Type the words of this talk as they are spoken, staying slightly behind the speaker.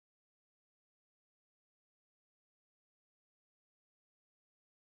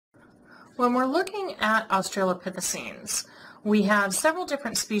When we're looking at Australopithecines, we have several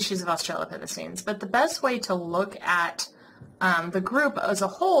different species of Australopithecines, but the best way to look at the group as a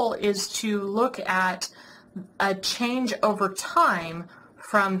whole is to look at a change over time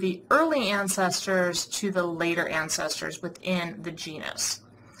from the early ancestors to the later ancestors within the genus.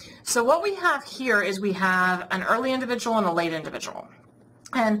 So what we have here is we have an early individual and a late individual.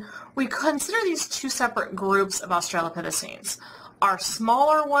 And we consider these two separate groups of Australopithecines. Our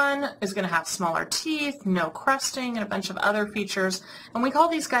smaller one is going to have smaller teeth, no cresting, and a bunch of other features, and we call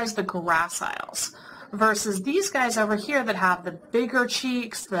these guys the graciles, versus these guys over here that have the bigger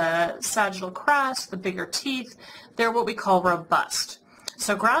cheeks, the sagittal crest, the bigger teeth. They're what we call robust.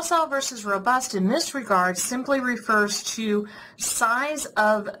 So gracile versus robust in this regard simply refers to size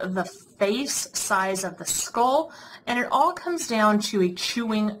of the face, size of the skull, and it all comes down to a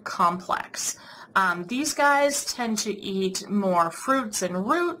chewing complex. These guys tend to eat more fruits and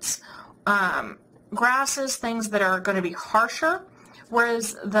roots, grasses, things that are going to be harsher,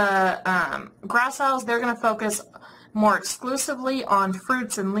 whereas the graciles, they're going to focus more exclusively on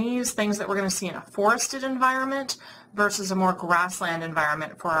fruits and leaves, things that we're going to see in a forested environment versus a more grassland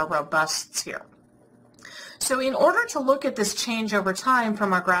environment for our robusts here. So in order to look at this change over time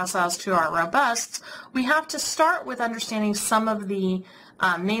from our graciles to our robusts, we have to start with understanding some of the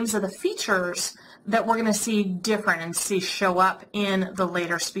names of the features that we're going to see different and see show up in the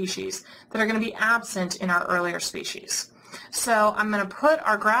later species that are going to be absent in our earlier species. So I'm going to put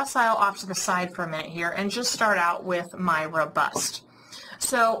our gracile off to the side for a minute here and just start out with my robust.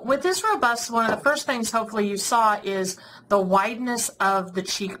 So with this robust, one of the first things hopefully you saw is the wideness of the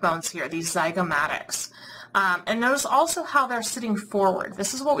cheekbones here, these zygomatics. And notice also how they're sitting forward.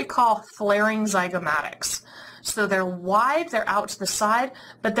 This is what we call flaring zygomatics. So they're wide, they're out to the side,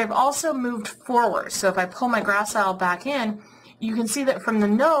 but they've also moved forward. So if I pull my gracile back in, you can see that from the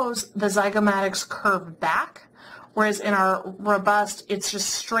nose, the zygomatics curve back, whereas in our robust, it's just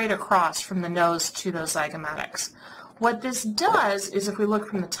straight across from the nose to those zygomatics. What this does is if we look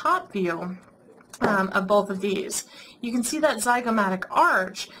from the top view of both of these, you can see that zygomatic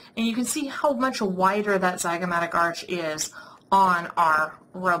arch, and you can see how much wider that zygomatic arch is on our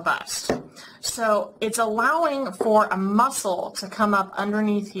robust. So it's allowing for a muscle to come up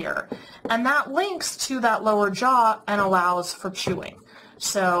underneath here, and that links to that lower jaw and allows for chewing.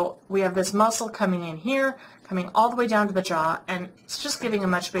 So we have this muscle coming in here, coming all the way down to the jaw, and it's just giving a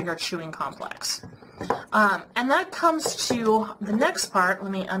much bigger chewing complex. And that comes to the next part.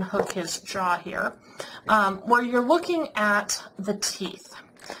 Let me unhook his jaw here, where you're looking at the teeth.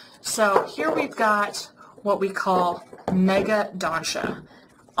 So here we've got what we call megadontia,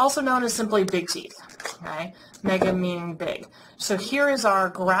 also known as simply big teeth. Okay? Mega meaning big. So here is our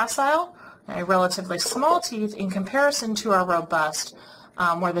gracile, okay, relatively small teeth in comparison to our robust,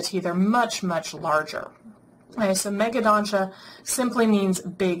 where the teeth are much, much larger. Okay, so megadontia simply means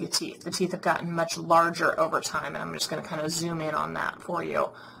big teeth. The teeth have gotten much larger over time, and I'm just going to kind of zoom in on that for you,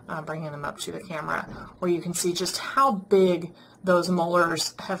 bringing them up to the camera, where you can see just how big those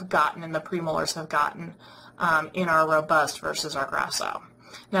molars have gotten and the premolars have gotten in our robust versus our gracile.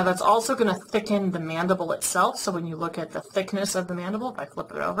 Now that's also going to thicken the mandible itself, so when you look at the thickness of the mandible, if I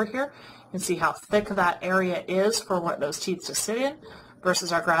flip it over here, you can see how thick that area is for what those teeth to sit in,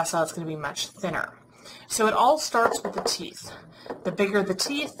 versus our gracile, it's going to be much thinner. So it all starts with the teeth. The bigger the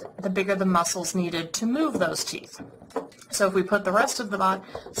teeth, the bigger the muscles needed to move those teeth. So if we put the rest of the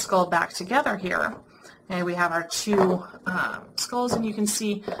skull back together here, and we have our two skulls, and you can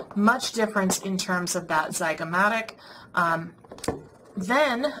see much difference in terms of that zygomatic.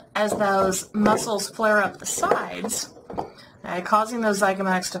 Then, as those muscles flare up the sides, causing those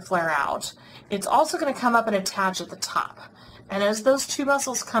zygomatics to flare out, it's also going to come up and attach at the top. And as those two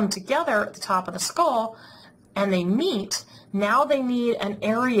muscles come together at the top of the skull and they meet, now they need an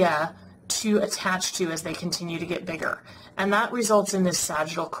area to attach to as they continue to get bigger. And that results in this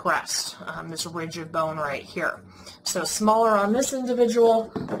sagittal crest, this ridge of bone right here. So smaller on this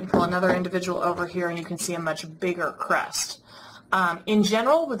individual, we pull another individual over here and you can see a much bigger crest. In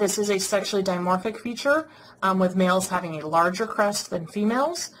general, this is a sexually dimorphic feature, with males having a larger crest than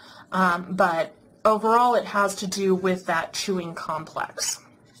females, but overall, it has to do with that chewing complex.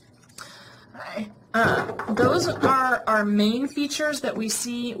 Okay. Those are our main features that we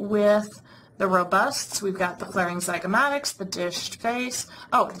see with the robusts. We've got the flaring zygomatics, the dished face.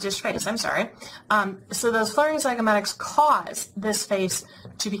 Oh, the dished face, I'm sorry. So those flaring zygomatics cause this face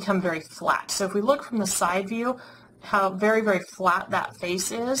to become very flat. So if we look from the side view, how very, very flat that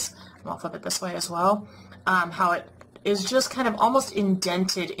face is, and I'll flip it this way as well, how it is just kind of almost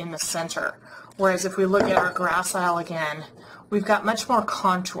indented in the center, Whereas if we look at our gracile again, we've got much more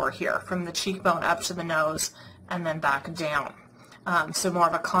contour here from the cheekbone up to the nose and then back down. So more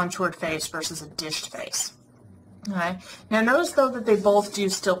of a contoured face versus a dished face. Okay. Now notice though that they both do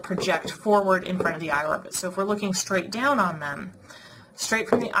still project forward in front of the eye orbits. So if we're looking straight down on them, straight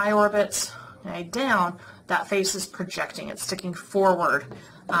from the eye orbits, okay, down, that face is projecting. It's sticking forward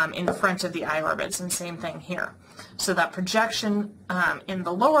in front of the eye orbits, and same thing here. So that projection in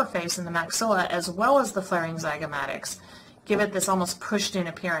the lower face, in the maxilla, as well as the flaring zygomatics, give it this almost pushed in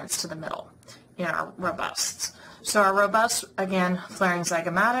appearance to the middle in our robusts. So our robust, again, flaring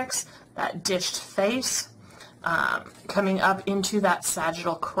zygomatics, that dished face, coming up into that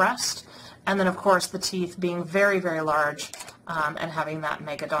sagittal crest, and then of course the teeth being very, very large and having that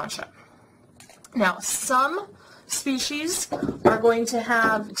megadontia. Now some species are going to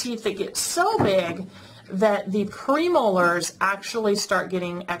have teeth that get so big that the premolars actually start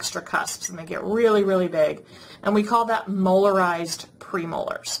getting extra cusps, and they get really, really big, and we call that molarized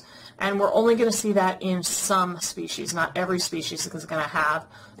premolars. And we're only going to see that in some species. Not every species is going to have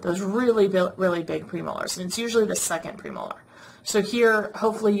those really big premolars, and it's usually the second premolar. So here,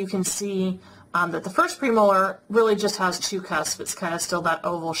 hopefully you can see that the first premolar really just has two cusps. It's kind of still that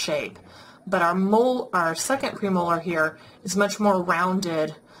oval shape. But our second premolar here is much more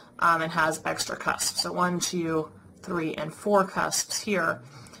rounded and has extra cusps. So 1, 2, 3, and 4 cusps here,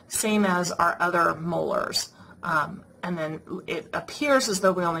 same as our other molars. And then it appears as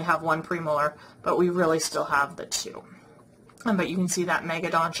though we only have one premolar, but we really still have the two. But you can see that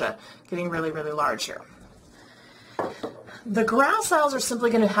megadontia getting really, really large here. The graciles are simply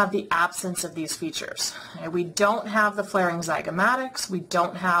going to have the absence of these features. We don't have the flaring zygomatics, we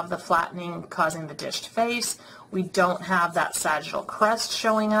don't have the flattening causing the dished face, we don't have that sagittal crest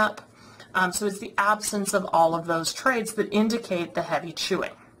showing up. So it's the absence of all of those traits that indicate the heavy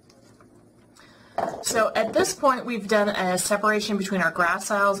chewing. So at this point we've done a separation between our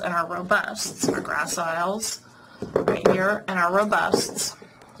graciles and our robusts. Our graciles right here and our robusts,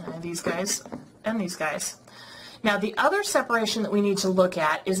 these guys and these guys. Now the other separation that we need to look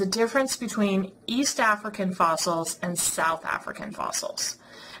at is a difference between East African fossils and South African fossils.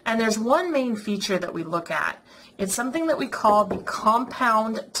 And there's one main feature that we look at. It's something that we call the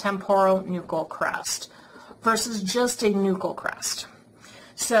compound temporonuchal crest versus just a nuchal crest.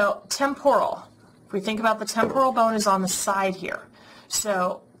 So temporal, if we think about the temporal bone is on the side here.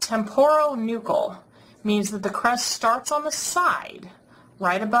 So temporonuchal means that the crest starts on the side,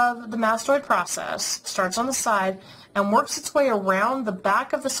 right above the mastoid process, starts on the side, and works its way around the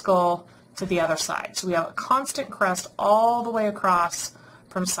back of the skull to the other side. So we have a constant crest all the way across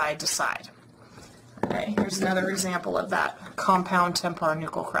from side to side. Okay, here's another example of that compound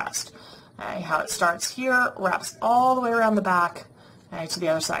temporonuchal crest. Okay, how it starts here, wraps all the way around the back, okay, to the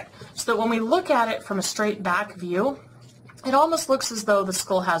other side. So that when we look at it from a straight back view, it almost looks as though the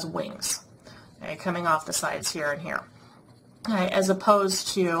skull has wings, okay, coming off the sides here and here. Okay, as opposed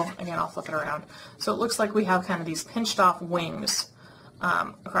to, again, I'll flip it around, so it looks like we have kind of these pinched off wings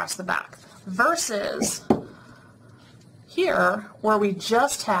across the back, versus here where we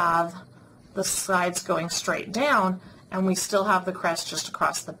just have the sides going straight down and we still have the crest just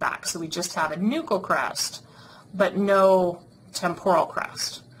across the back. So we just have a nuchal crest but no temporal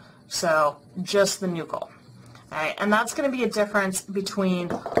crest, so just the nuchal. Okay, and that's going to be a difference between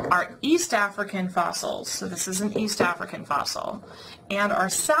our East African fossils, so this is an East African fossil, and our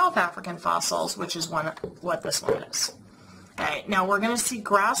South African fossils, which is what this one is. Okay, now we're going to see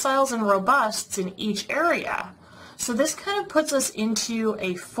graciles and robusts in each area, so this kind of puts us into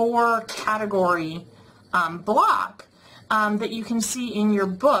a 4-category block that you can see in your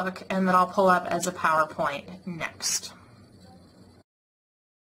book and that I'll pull up as a PowerPoint next.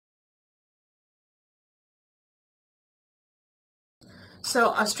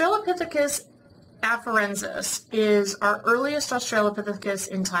 So Australopithecus afarensis is our earliest Australopithecus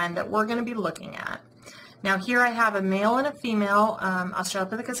in time that we're going to be looking at. Now here I have a male and a female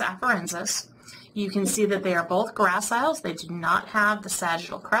Australopithecus afarensis. You can see that they are both graciles. They do not have the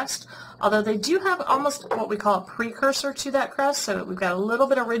sagittal crest, although they do have almost what we call a precursor to that crest, so we've got a little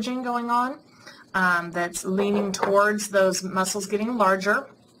bit of ridging going on that's leaning towards those muscles getting larger.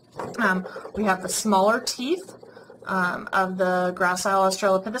 We have the smaller teeth of the gracile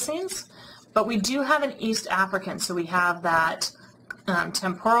Australopithecines, but we do have an East African, so we have that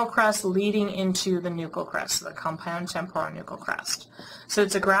temporal crest leading into the nuchal crest, so the compound temporonuchal crest. So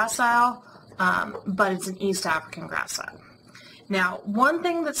it's a gracile, but it's an East African gracile. Now, one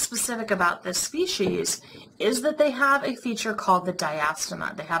thing that's specific about this species is that they have a feature called the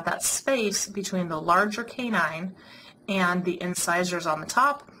diastema. They have that space between the larger canine and the incisors on the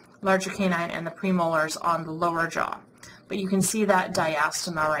top, larger canine and the premolars on the lower jaw. But you can see that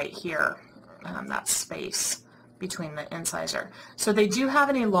diastema right here, that space between the incisor. So they do have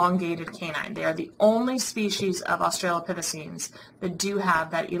an elongated canine. They are the only species of Australopithecines that do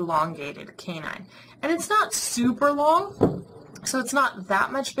have that elongated canine. And it's not super long, so it's not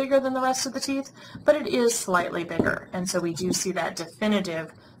that much bigger than the rest of the teeth, but it is slightly bigger. And so we do see that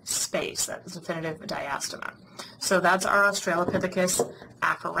definitive space, that definitive diastema. So that's our Australopithecus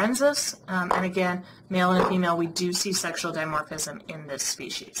afarensis. And again, male and female, we do see sexual dimorphism in this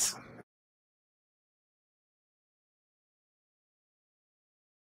species.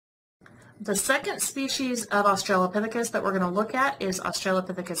 The second species of Australopithecus that we're going to look at is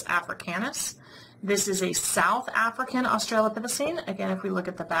Australopithecus africanus. This is a South African Australopithecine. Again, if we look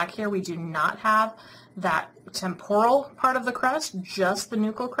at the back here, we do not have that temporal part of the crest, just the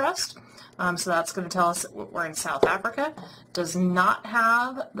nuchal crest. So that's going to tell us we're in South Africa. Does not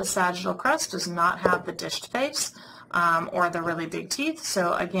have the sagittal crest, does not have the dished face or the really big teeth.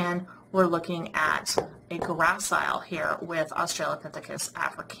 So again, we're looking at a gracile here with Australopithecus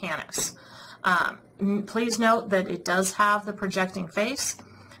africanus. Please note that it does have the projecting face.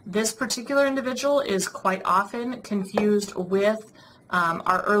 This particular individual is quite often confused with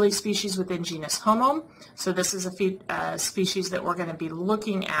our early species within genus Homo. So this is a species that we're going to be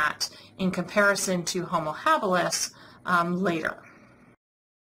looking at in comparison to Homo habilis later.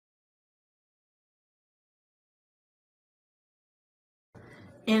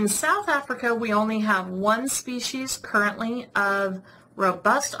 In South Africa, we only have one species currently of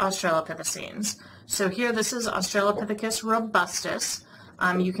robust Australopithecines. So here, this is Australopithecus robustus.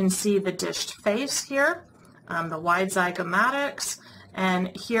 You can see the dished face here, the wide zygomatics,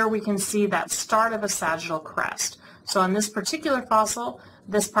 and here we can see that start of a sagittal crest. So on this particular fossil,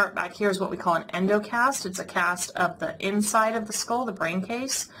 this part back here is what we call an endocast. It's a cast of the inside of the skull, the brain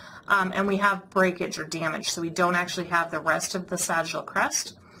case, and we have breakage or damage, so we don't actually have the rest of the sagittal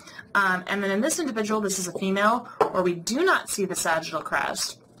crest. And then in this individual, this is a female, where we do not see the sagittal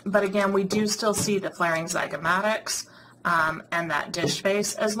crest, but again, we do still see the flaring zygomatics and that dish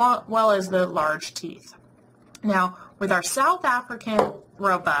face, as well as the large teeth. Now, with our South African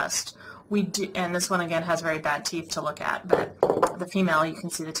robust, we do, and this one again has very bad teeth to look at, but the female, you can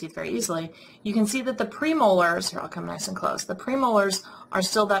see the teeth very easily. You can see that the premolars, here I'll come nice and close, the premolars are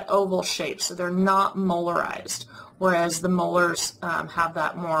still that oval shape, so they're not molarized, whereas the molars have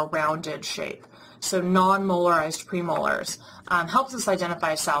that more rounded shape. So non-molarized premolars helps us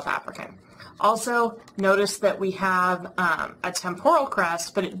identify South African. Also, notice that we have a temporal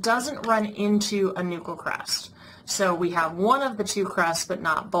crest, but it doesn't run into a nuchal crest. So we have one of the two crests, but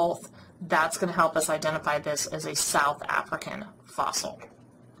not both. That's going to help us identify this as a South African fossil.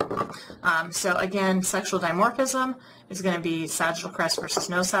 So again, sexual dimorphism is going to be sagittal crest versus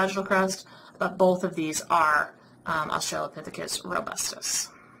no sagittal crest, but both of these are Australopithecus robustus.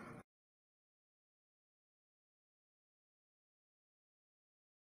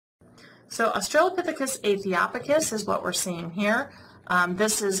 So Australopithecus aethiopicus is what we're seeing here.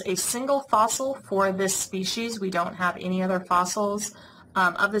 This is a single fossil for this species. We don't have any other fossils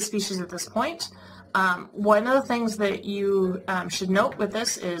of this species at this point. One of the things that you should note with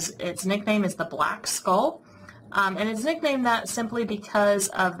this is its nickname is the black skull. And it's nicknamed that simply because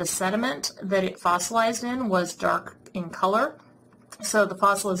of the sediment that it fossilized in was dark in color. So the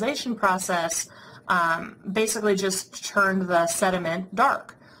fossilization process basically just turned the sediment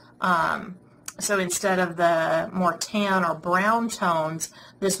dark. So instead of the more tan or brown tones,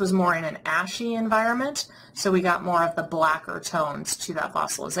 this was more in an ashy environment, so we got more of the blacker tones to that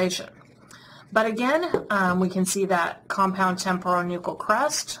fossilization. But again, we can see that compound temporonuchal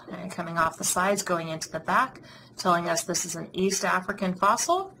crest coming off the sides going into the back, telling us this is an East African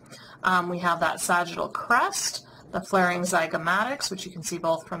fossil. We have that sagittal crest, the flaring zygomatics, which you can see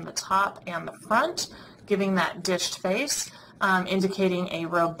both from the top and the front, giving that dished face, indicating a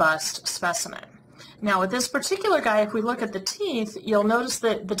robust specimen. Now with this particular guy, if we look at the teeth, you'll notice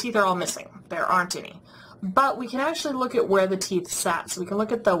that the teeth are all missing. There aren't any. But we can actually look at where the teeth sat. So we can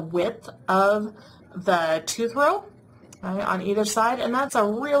look at the width of the tooth row on either side, and that's a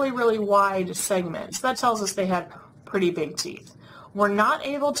really, really wide segment. So that tells us they had pretty big teeth. We're not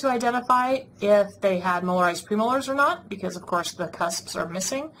able to identify if they had molarized premolars or not, because of course the cusps are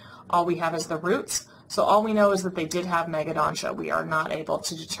missing. All we have is the roots. So all we know is that they did have megadontia. We are not able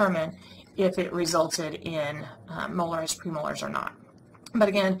to determine if it resulted in molarized premolars or not. But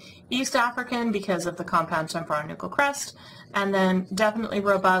again, East African because of the compound temporonuchal crest, and then definitely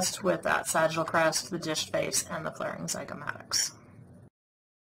robust with that sagittal crest, the dished face, and the flaring zygomatics.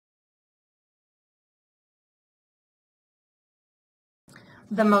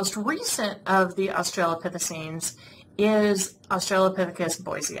 The most recent of the Australopithecines is Australopithecus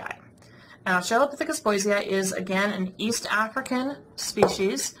boisei. And Australopithecus boisei is, again, an East African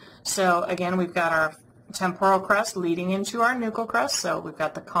species. So, again, we've got our temporal crest leading into our nuchal crest. So we've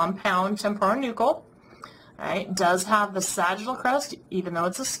got the compound temporonuchal. Right? Does have the sagittal crest, even though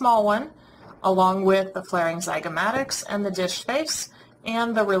it's a small one, along with the flaring zygomatics and the dish face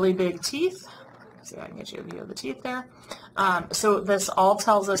and the really big teeth. See if I can get you a view of the teeth there. So this all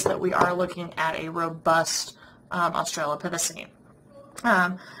tells us that we are looking at a robust Australopithecine.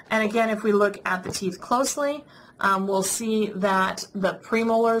 And again, if we look at the teeth closely, we'll see that the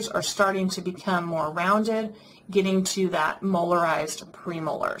premolars are starting to become more rounded, getting to that molarized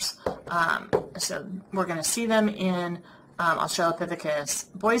premolars. So we're going to see them in Australopithecus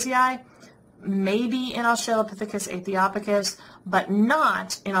boisei, maybe in Australopithecus aethiopicus, but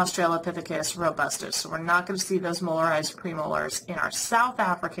not in Australopithecus robustus. So we're not going to see those molarized premolars in our South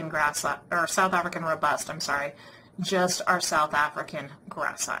African South African robust, just our South African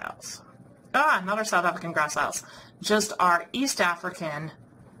graciles. Not our South African graciles, just our East African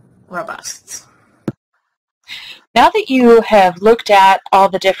robusts. Now that you have looked at all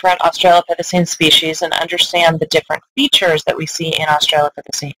the different Australopithecine species and understand the different features that we see in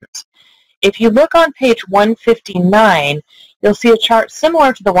Australopithecines, if you look on page 159, you'll see a chart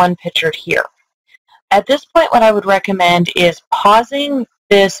similar to the one pictured here. At this point, what I would recommend is pausing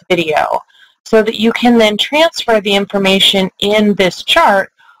this video so that you can then transfer the information in this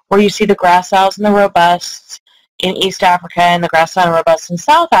chart where you see the graciles and the robusts in East Africa and the gracile and robusts in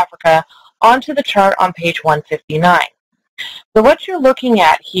South Africa onto the chart on page 159. So what you're looking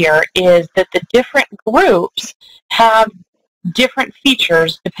at here is that the different groups have different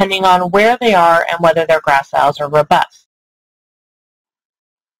features depending on where they are and whether they're graciles or robust.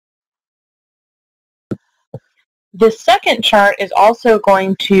 The second chart is also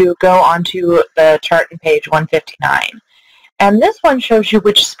going to go onto the chart on page 159. And this one shows you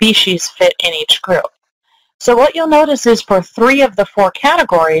which species fit in each group. So what you'll notice is for 3 of the 4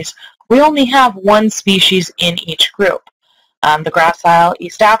 categories, we only have 1 species in each group. The gracile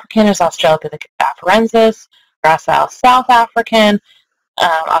East African is Australopithecus afarensis, gracile South African,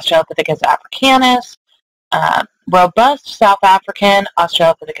 Australopithecus africanus, robust South African,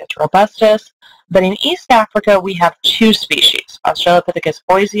 Australopithecus robustus. But in East Africa, we have 2 species, Australopithecus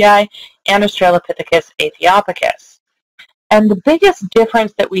boisei and Australopithecus aethiopicus. And the biggest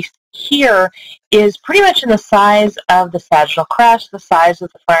difference that we see here is pretty much in the size of the sagittal crest, the size of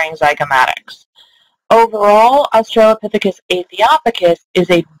the flaring zygomatics. Overall, Australopithecus aethiopicus is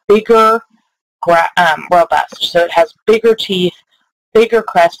a bigger robust. So it has bigger teeth, bigger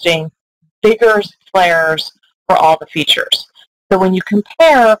cresting, bigger flares for all the features. So when you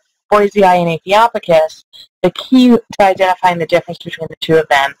compare boisei and aethiopicus, the key to identifying the difference between the 2 of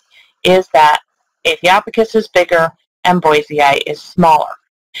them is that aethiopicus is bigger and boisei is smaller.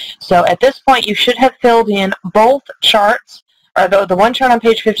 So at this point, you should have filled in both charts, or the one chart on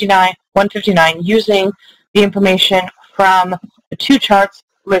page 159, using the information from the 2 charts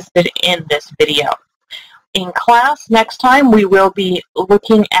listed in this video. In class next time, we will be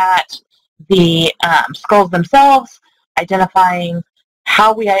looking at the skulls themselves, looking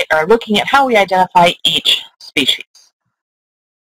at how we identify each species.